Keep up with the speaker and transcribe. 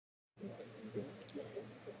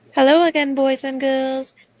Hello again, boys and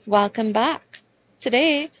girls. Welcome back.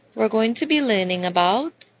 Today, we're going to be learning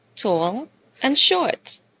about tall and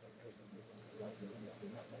short.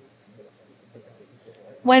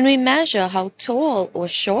 When we measure how tall or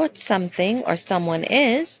short something or someone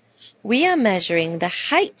is, we are measuring the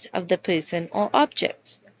height of the person or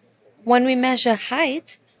object. When we measure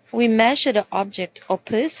height, we measure the object or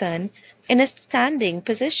person in a standing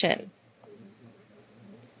position.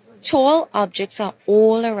 Tall objects are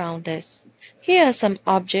all around us. Here are some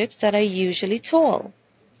objects that are usually tall: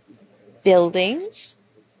 buildings,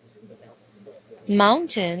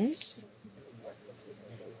 mountains,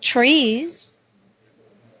 trees,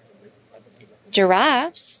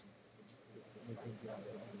 giraffes,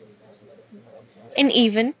 and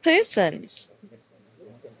even persons.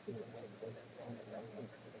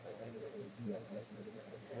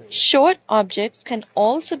 Short objects can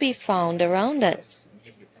also be found around us.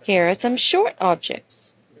 Here are some short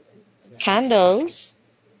objects: candles,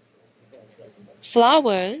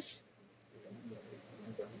 flowers,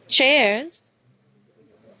 chairs,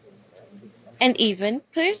 and even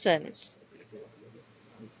persons.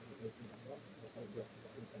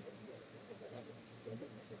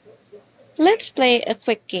 Let's play a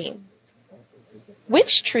quick game.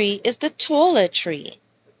 Which tree is the taller tree?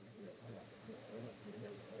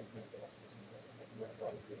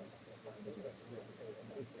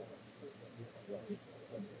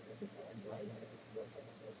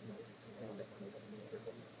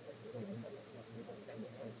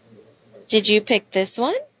 Did you pick this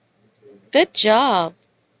one? Good job.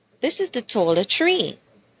 This is the taller tree.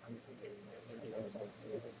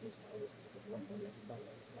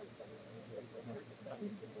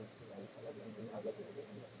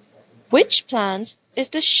 Which plant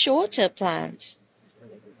is the shorter plant?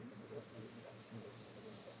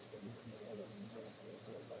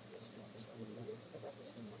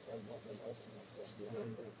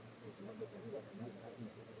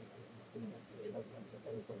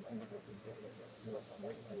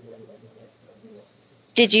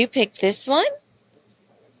 Did you pick this one?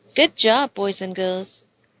 Good job, boys and girls.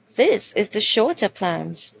 This is the shorter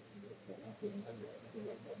plant.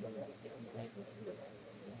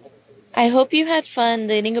 I hope you had fun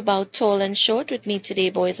learning about tall and short with me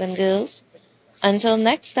today, boys and girls. Until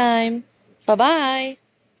next time, bye bye.